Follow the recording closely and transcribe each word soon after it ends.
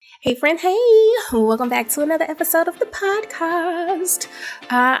Hey, friend. Hey, welcome back to another episode of the podcast.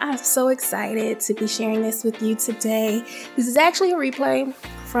 I'm so excited to be sharing this with you today. This is actually a replay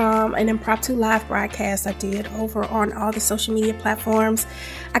from an impromptu live broadcast I did over on all the social media platforms.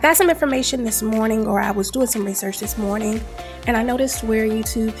 I got some information this morning, or I was doing some research this morning, and I noticed where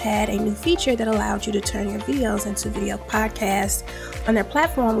YouTube had a new feature that allowed you to turn your videos into video podcasts on their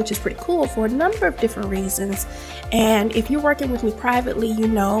platform, which is pretty cool for a number of different reasons. And if you're working with me privately, you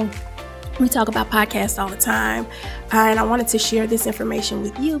know we talk about podcasts all the time, and I wanted to share this information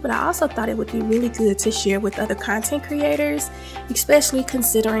with you, but I also thought it would be really good to share with other content creators, especially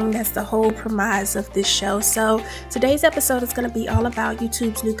considering that's the whole premise of this show. So today's episode is going to be all about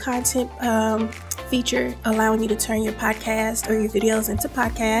YouTube's new content feature, allowing you to turn your podcast or your videos into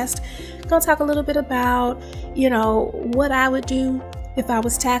podcasts. I'm going to talk a little bit about, what I would do if I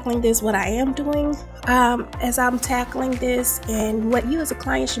was tackling this, what I am doing as I'm tackling this, and what you as a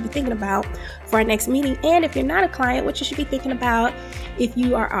client should be thinking about for our next meeting. And if you're not a client, what you should be thinking about if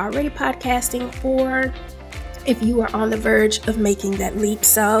you are already podcasting or if you are on the verge of making that leap.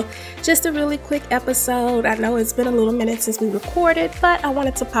 So just a really quick episode. I know it's been a little minute since we recorded, but I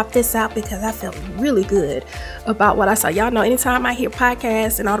wanted to pop this out because I felt really good about what I saw. Y'all know anytime I hear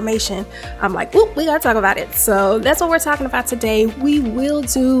podcasts and automation, I'm like, whoop, we got to talk about it. So that's what we're talking about today. We will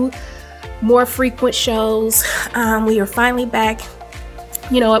do more frequent shows. We are finally back.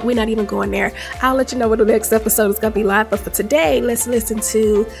 You know what? We're not even going there. I'll let you know when the next episode is going to be live. But for today, let's listen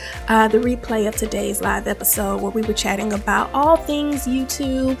to the replay of today's live episode where we were chatting about all things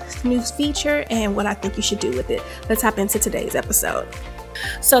YouTube news feature and what I think you should do with it. Let's hop into today's episode.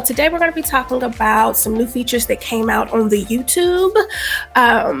 So today we're going to be talking about some new features that came out on the YouTube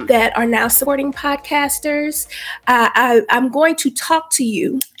that are now supporting podcasters. I'm going to talk to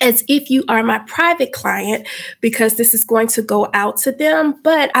you as if you are my private client because this is going to go out to them.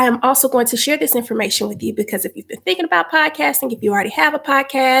 But I am also going to share this information with you because if you've been thinking about podcasting, if you already have a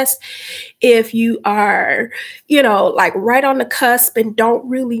podcast, if you are, like right on the cusp and don't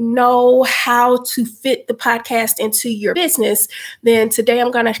really know how to fit the podcast into your business, then today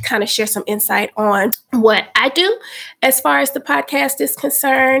I'm going to kind of share some insight on what I do as far as the podcast is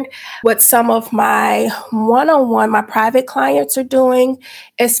concerned, what some of my one-on-one, my private clients are doing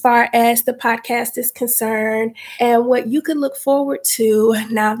as far as the podcast is concerned, and what you can look forward to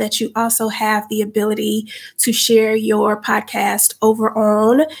now that you also have the ability to share your podcast over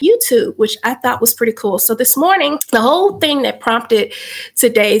on YouTube, which I thought was pretty cool. So this morning, the whole thing that prompted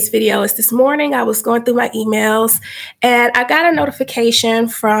today's video is this morning I was going through my emails and I got a notification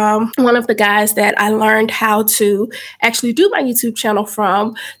from one of the guys that I learned how to actually do my YouTube channel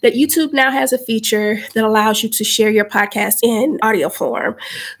from, that YouTube now has a feature that allows you to share your podcast in audio form.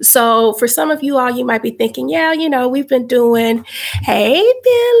 So for some of you all, you might be thinking, we've been doing, hey,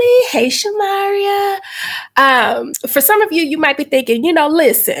 Billy, hey, Shamaria. For some of you, you might be thinking,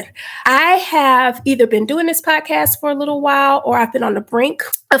 listen, I have either been doing this podcast for a little while or I've been on the brink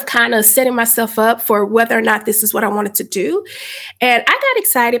of kind of setting myself up for whether or not this is what I wanted to do. And I got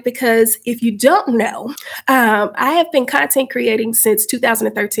excited because if you don't know, I have been content creating since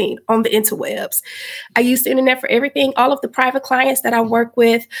 2013 on the interwebs. I use the internet for everything. All of the private clients that I work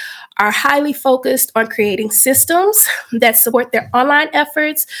with are highly focused on creating systems that support their online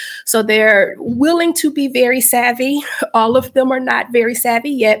efforts. So they're willing to be very savvy. All of them are not very savvy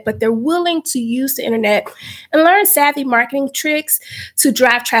yet, but they're willing to use the internet and learn savvy marketing tricks to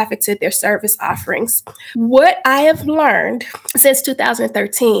drive traffic to their service offerings. What I have learned since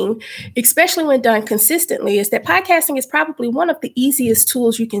 2013, especially when done consistently, is that podcasting is probably one of the easiest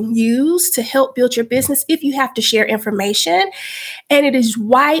tools you can use to help build your business if you have to share information, and it is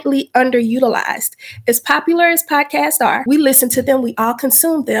widely underutilized. As popular as podcasts are, we listen to them, we all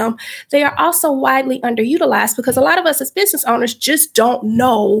consume them, they are also widely underutilized because a lot of us as business owners just don't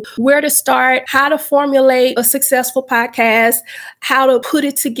know where to start, how to formulate a successful podcast, how to put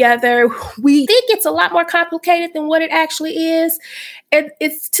it together. We think it's a lot more complicated than what it actually is. And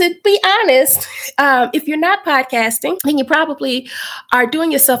it's, to be honest, if you're not podcasting, then you probably are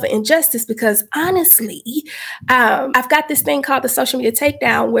doing yourself an injustice because honestly, I've got this thing called the social media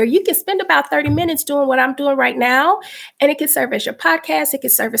takedown where you can spend about 30 minutes doing what I'm doing right now. And it can serve as your podcast. It can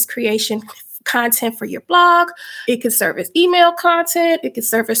serve as creation content for your blog. It could serve as email content. It could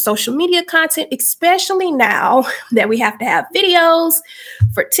serve as social media content, especially now that we have to have videos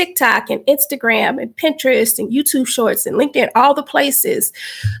for TikTok and Instagram and Pinterest and YouTube Shorts and LinkedIn, all the places.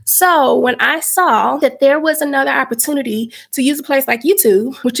 So when I saw that there was another opportunity to use a place like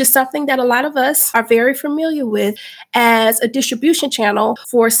YouTube, which is something that a lot of us are very familiar with as a distribution channel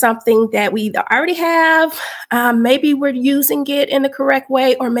for something that we either already have, maybe we're using it in the correct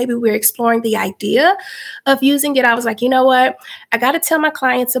way, or maybe we're exploring the idea of using it. I was like, you know what? I got to tell my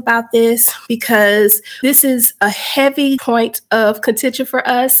clients about this because this is a heavy point of contention for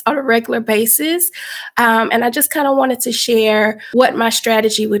us on a regular basis. And I just kind of wanted to share what my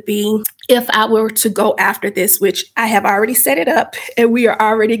strategy would be if I were to go after this, which I have already set it up and we are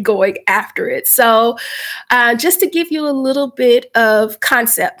already going after it. So just to give you a little bit of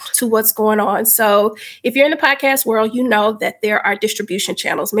concept to what's going on. So if you're in the podcast world, you know that there are distribution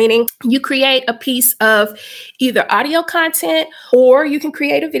channels, meaning you create a piece of either audio content or you can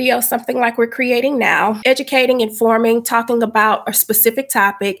create a video, something like we're creating now, educating, informing, talking about a specific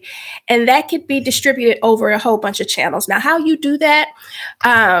topic, and that could be distributed over a whole bunch of channels. Now, how you do that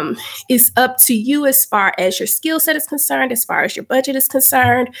is up to you as far as your skill set is concerned, as far as your budget is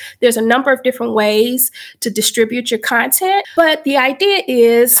concerned. There's a number of different ways to distribute your content, but the idea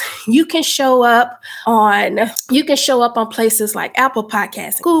is you can show up on places like Apple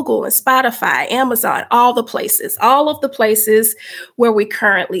Podcasts, Google and Spotify, Amazon, all of the places where we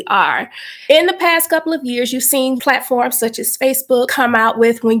currently are. In the past couple of years, you've seen platforms such as Facebook come out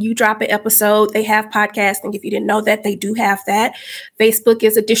with, when you drop an episode, they have podcasting. If you didn't know that, they do have that. Facebook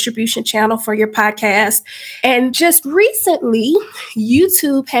is a distribution channel for your podcast. And just recently,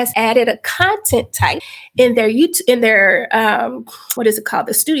 YouTube has added a content type in their YouTube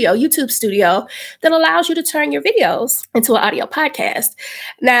studio that allows you to turn your videos into an audio podcast.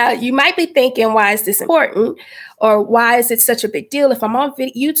 Now, you might be thinking, why is this important? Or why is it such a big deal? If I'm on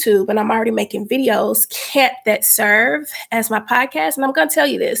YouTube and I'm already making videos, can't that serve as my podcast? And I'm going to tell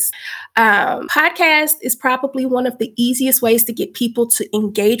you this. Podcast is probably one of the easiest ways to get people to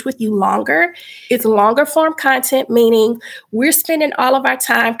engage with you longer. It's longer form content, meaning we're spending all of our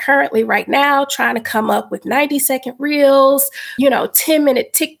time currently right now trying to come up with 90-second reels,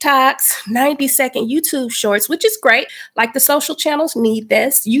 10-minute TikToks, 90-second YouTube shorts, which is great. Like the social channels need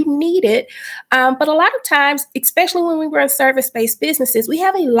this. You need it. But a lot of times, especially when we run service-based businesses, we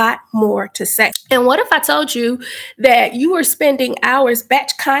have a lot more to say. And what if I told you that you were spending hours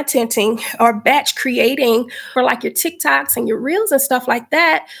batch contenting or batch creating for like your TikToks and your reels and stuff like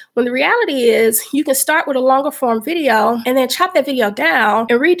that, when the reality is you can start with a longer form video and then chop that video down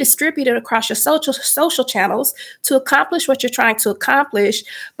and redistribute it across your social channels to accomplish what you're trying to accomplish,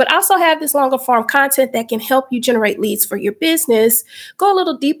 but also have this longer form content that can help you generate leads for your business, go a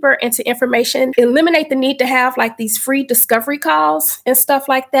little deeper into information, eliminate the need to have like these free discovery calls and stuff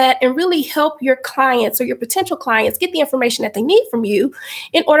like that, and really help your clients or your potential clients get the information that they need from you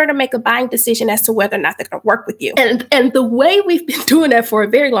in order to make a buying decision as to whether or not they're going to work with you. And the way we've been doing that for a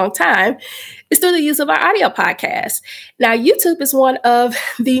very long time is through the use of our audio podcast. Now, YouTube is one of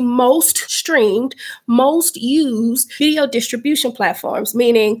the most streamed, most used video distribution platforms,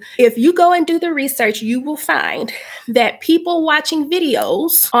 meaning if you go and do the research, you will find that people watching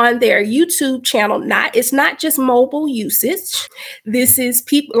videos on their YouTube channel, it's not just mobile usage. This is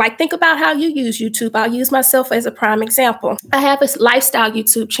people, like, think about how you use YouTube. I'll use myself as a prime example. I have a lifestyle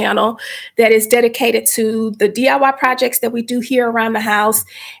YouTube channel that is dedicated to the DIY projects that we do here around the house.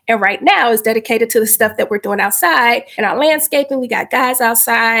 And right now is dedicated to the stuff that we're doing outside and our landscaping. We got guys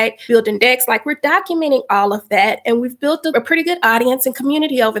outside building decks. Like, we're documenting all of that. And we've built a pretty good audience and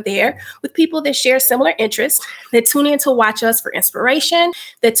community over there with people that share similar interests, that tune in to watch us for inspiration,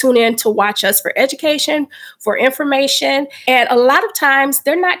 that tune in to watch us for education, for information. And a lot of times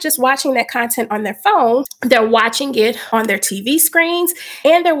they're not just watching that content on their phone, they're watching it on their TV screens,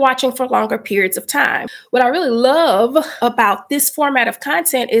 and they're watching for longer periods of time. What I really love about this format of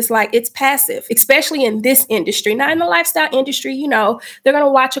content is like it's passive, especially in this industry. Now, in the lifestyle industry, they're going to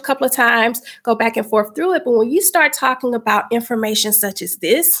watch a couple of times, go back and forth through it. But when you start talking about information such as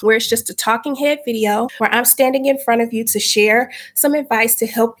this, where it's just a talking head video, where I'm standing in front of you to share some advice to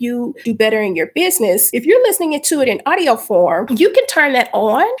help you do better in your business, if you're listening to it in audio form, you can turn that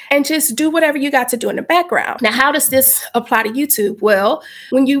on and just do whatever you got to do in the background. Now, how does this apply to YouTube? Well,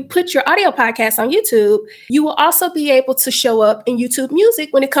 when you put your audio podcast on YouTube, you will also be able to show up in YouTube Music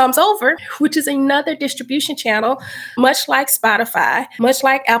when it comes over, which is another distribution channel, much like Spotify, much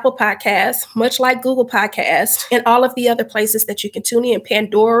like Apple Podcasts, much like Google Podcasts, and all of the other places that you can tune in,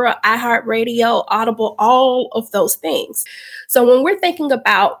 Pandora, iHeartRadio, Audible, all of those things. So when we're thinking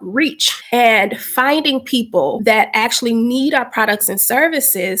about reach and finding people that actually need our products and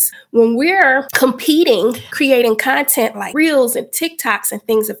services, when we're competing, creating content like Reels and TikToks and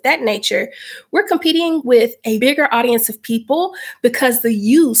things of that nature, we're competing with a bigger audience of people because the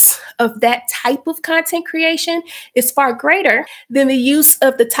use of that type of content creation is far greater than the use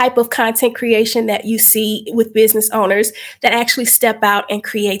of the type of content creation that you see with business owners that actually step out and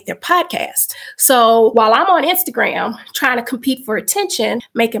create their podcast. So while I'm on Instagram trying to compete for attention,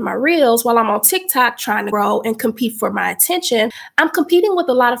 making my Reels, while I'm on TikTok trying to grow and compete for my attention, I'm competing with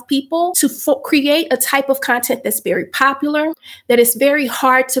a lot of people to create a type of content that's very popular, that is very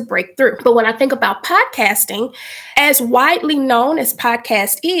hard to break through. But when I think about podcasting, as widely known as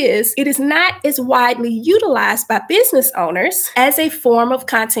podcast is, it is not as widely utilized by business owners as a form of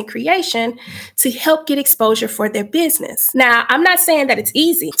content creation to help get exposure for their business. Now, I'm not saying that it's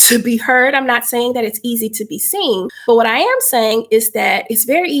easy to be heard. I'm not saying that it's easy to be seen. But what I am saying is that it's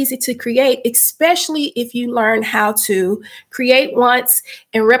very easy to create, especially if you learn how to create once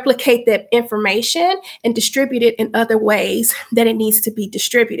and replicate that information and distribute it in other ways that it needs to be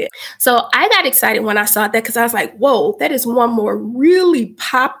distributed. So I got excited when I saw that because I was like, whoa, that is one more really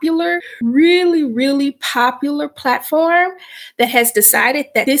popular platform that has decided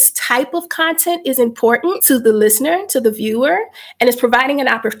that this type of content is important to the listener, to the viewer, and is providing an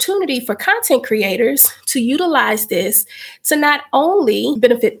opportunity for content creators to utilize this to not only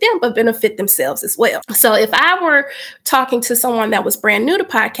benefit them, but benefit themselves as well. So if I were talking to someone that was brand new to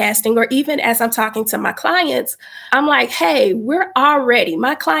podcasting, or even as I'm talking to my clients, I'm like, hey,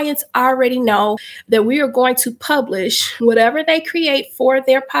 my clients already know that we are going to publish whatever they create for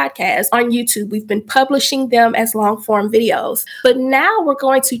their podcast on YouTube. We've been publishing them as long form videos, but now we're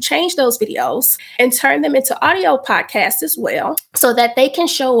going to change those videos and turn them into audio podcasts as well, so that they can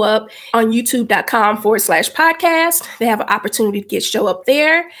show up on youtube.com/podcast. They have an opportunity to show up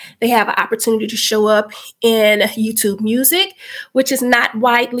there. They have an opportunity to show up in YouTube Music, which is not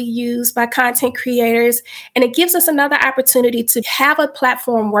widely used by content creators. And it gives us another opportunity to have a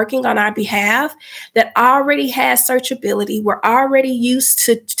platform working on our behalf that already has searchability. We're already used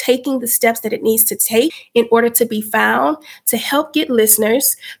to taking the steps that it needs to take in order to be found, to help get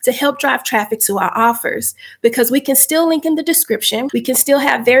listeners, to help drive traffic to our offers, because we can still link in the description. We can still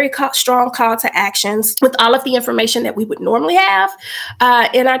have very strong call to actions with all of the information that we would normally have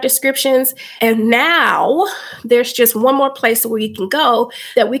in our descriptions. And now there's just one more place where you can go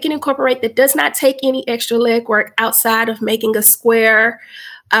that we can incorporate that does not take any extra legwork outside of making a square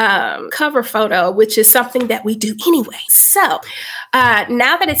cover photo, which is something that we do anyway. So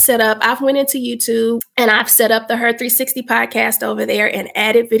now that it's set up, I've went into YouTube and I've set up the Her 360 podcast over there and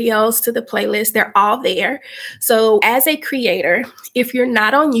added videos to the playlist. They're all there. So as a creator, if you're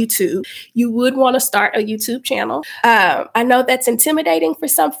not on YouTube, you would want to start a YouTube channel. I know that's intimidating for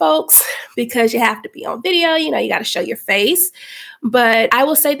some folks because you have to be on video. You got to show your face. But I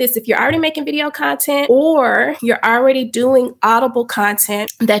will say this, if you're already making video content or you're already doing audible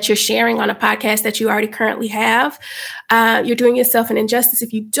content that you're sharing on a podcast that you already currently have, you're doing yourself an injustice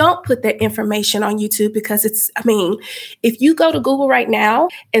if you don't put that information on YouTube, because if you go to Google right now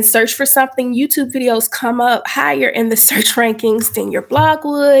and search for something, YouTube videos come up higher in the search rankings than your blog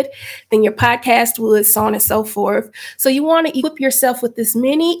would, than your podcast would, so on and so forth. So you want to equip yourself with as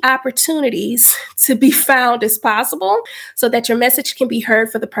many opportunities to be found as possible so that your message can be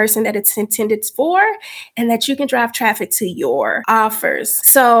heard for the person that it's intended for, and that you can drive traffic to your offers.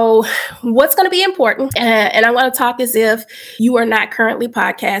 So what's going to be important, and I'm going to talk as if you are not currently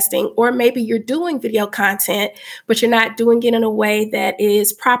podcasting, or maybe you're doing video content, but you're not doing it in a way that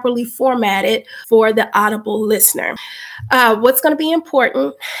is properly formatted for the audible listener. What's going to be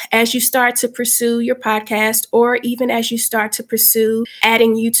important as you start to pursue your podcast, or even as you start to pursue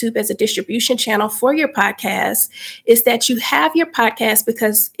adding YouTube as a distribution channel for your podcast, is that you have your podcast,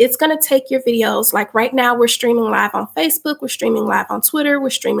 because it's going to take your videos. Like right now, we're streaming live on Facebook, we're streaming live on Twitter,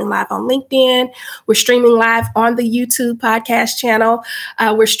 we're streaming live on LinkedIn, we're streaming live on the YouTube podcast channel,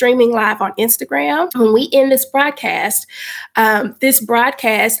 we're streaming live on Instagram. When we end this broadcast, I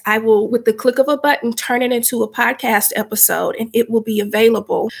will, with the click of a button, turn it into a podcast episode, and it will be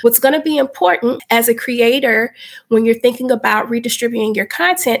available. What's going to be important as a creator when you're thinking about redistributing your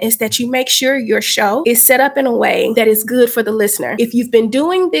content is that you make sure your show is set up in a way that is good for the listener. If you've been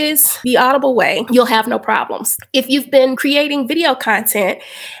doing this the audible way, you'll have no problems. If you've been creating video content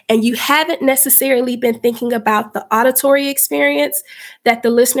and you haven't necessarily been thinking about the auditory experience, that the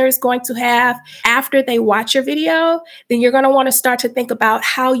listener is going to have after they watch your video, then you're going to want to start to think about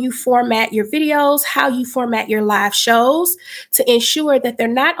how you format your videos, how you format your live shows to ensure that they're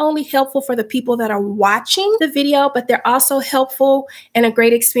not only helpful for the people that are watching the video, but they're also helpful and a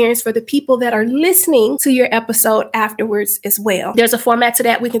great experience for the people that are listening to your episode afterwards as well. There's a format to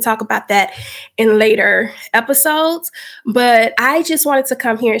that. We can talk about that in later episodes, but I just wanted to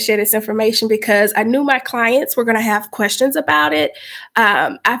come here and share this information because I knew my clients were going to have questions about it.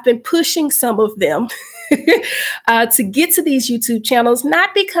 I've been pushing some of them to get to these YouTube channels,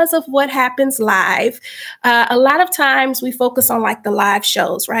 not because of what happens live. A lot of times we focus on like the live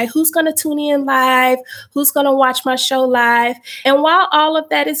shows, right? Who's going to tune in live? Who's going to watch my show live? And while all of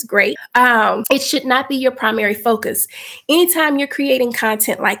that is great, it should not be your primary focus. Anytime you're creating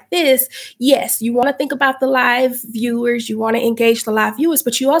content like this, yes, you want to think about the live viewers, you want to engage the live viewers,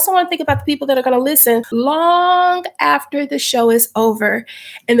 but you also want to think about the people that are going to listen long after the show is over.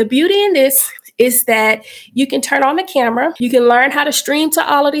 And the beauty in this is that you can turn on the camera. You can learn how to stream to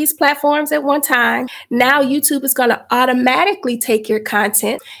all of these platforms at one time. Now YouTube is going to automatically take your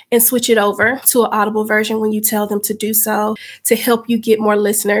content and switch it over to an audible version when you tell them to do so to help you get more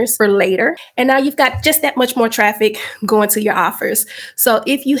listeners for later. And now you've got just that much more traffic going to your offers. So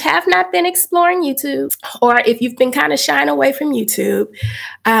if you have not been exploring YouTube, or if you've been kind of shying away from YouTube,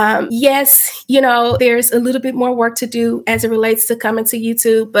 yes, there's a little bit more work to do as it relates to coming to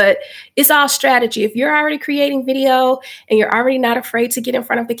YouTube, but it's all strategy. If you're already creating video and you're already not afraid to get in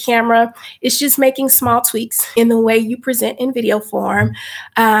front of the camera, it's just making small tweaks in the way you present in video form.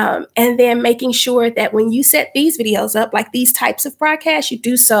 And then making sure that when you set these videos up, like these types of broadcasts, you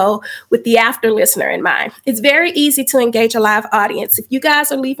do so with the after listener in mind. It's very easy to engage a live audience. If you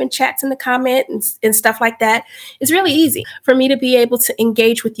guys are leaving chats in the comment and stuff like that, it's really easy for me to be able to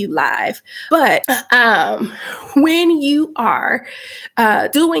engage with you live. But when you are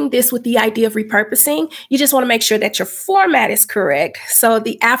doing this with the idea of repurposing, you just want to make sure that your format is correct. So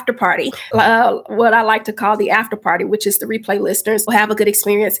the after party, what I like to call the after party, which is the replay listeners, will have a good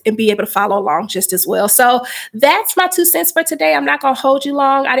experience and be able to follow along just as well. So that's my 2 cents for today. I'm not going to hold you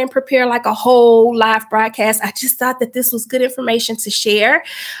long. I didn't prepare like a whole live broadcast. I just thought that this was good information to share.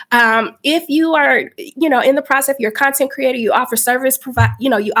 If you are, in the process, you're a content creator, you offer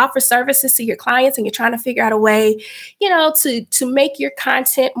you offer services to your clients and you're trying to figure out a way, to make your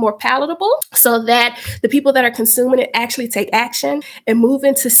content more palatable so that the people that are consuming it actually take action and move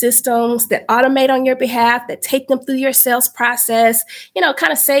into systems that automate on your behalf, that take them through your sales process,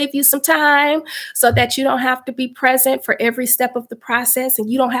 kind of save you some time so that you don't have to be present for every step of the process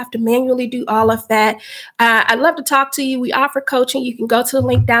and you don't have to manually do all of that. I'd love to talk to you. We offer coaching. You can go to the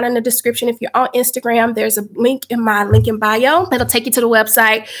link down in the description. If you're on Instagram, there's a link in my link in bio that'll take you to the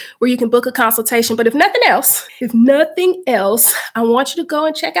website where you can book a consultation. But if nothing else, I want you to go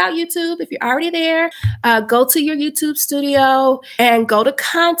and check out YouTube. If you're already there, go to your YouTube studio and go to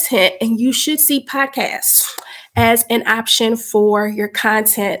content, and you should see podcasts as an option for your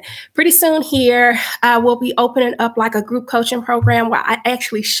content. Pretty soon here, we'll be opening up like a group coaching program where I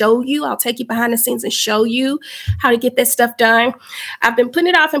actually I'll take you behind the scenes and show you how to get that stuff done. I've been putting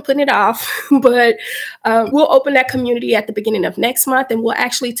it off, but we'll open that community at the beginning of next month, and we'll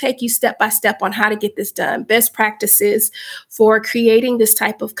actually take you step by step on how to get this done. Best practices for creating this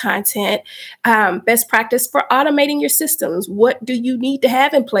type of content, best practice for automating your systems. What do you need to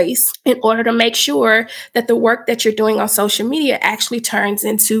have in place in order to make sure that the work that you're doing on social media actually turns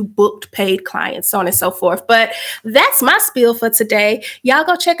into booked paid clients, so on and so forth. But that's my spiel for today. Y'all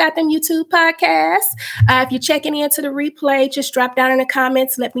go check out them YouTube podcasts. If you're checking into the replay, just drop down in the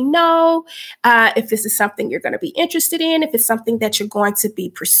comments. Let me know if this is something you're going to be interested in, if it's something that you're going to be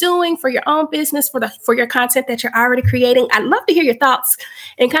pursuing for your own business, for your content that you're already creating. I'd love to hear your thoughts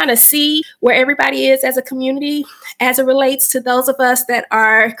and kind of see where everybody is as a community as it relates to those of us that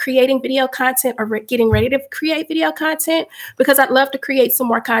are creating video content or getting ready to create video content, because I'd love to create some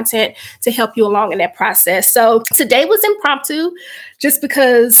more content to help you along in that process. So today was impromptu just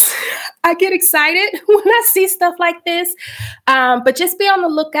because I get excited when I see stuff like this. But just be on the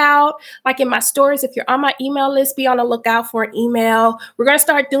lookout, like in my stories, if you're on my email list, be on the lookout for an email. We're going to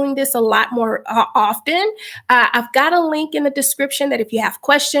start doing this a lot more often. I've got a link in the description that if you have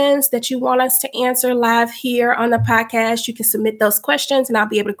questions that you want us to answer live here on the podcast, you can submit those questions and I'll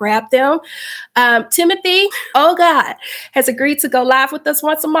be able to grab them. Timothy, has agreed to go live with us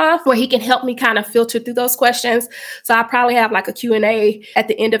once a month where he can help me kind of filter through those questions. So I'll probably have like a Q&A May at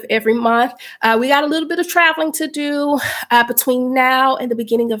the end of every month. We got a little bit of traveling to do between now and the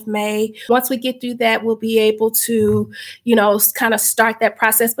beginning of May. Once we get through that, we'll be able to, kind of start that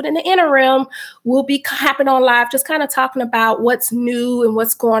process. But in the interim, we'll be hopping on live, just kind of talking about what's new and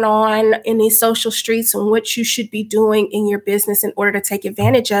what's going on in these social streets and what you should be doing in your business in order to take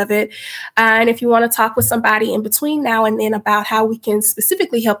advantage of it. And if you want to talk with somebody in between now and then about how we can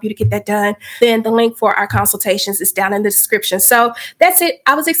specifically help you to get that done, then the link for our consultations is down in the description. So that's it.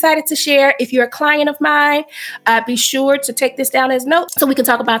 I was excited to share. If you're a client of mine, be sure to take this down as notes so we can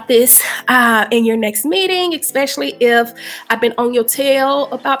talk about this in your next meeting, especially if I've been on your tail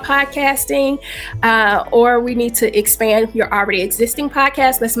about podcasting or we need to expand your already existing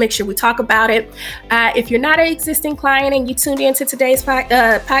podcast. Let's make sure we talk about it. If you're not an existing client and you tuned into today's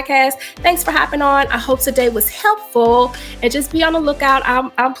podcast, thanks for hopping on. I hope today was helpful, and just be on the lookout.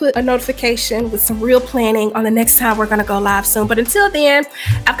 I'll put a notification with some real planning on the next time we're going to go live soon. But until then,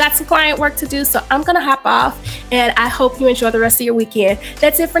 I've got some client work to do, so I'm going to hop off, and I hope you enjoy the rest of your weekend.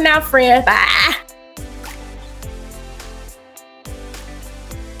 That's it for now, friend. Bye.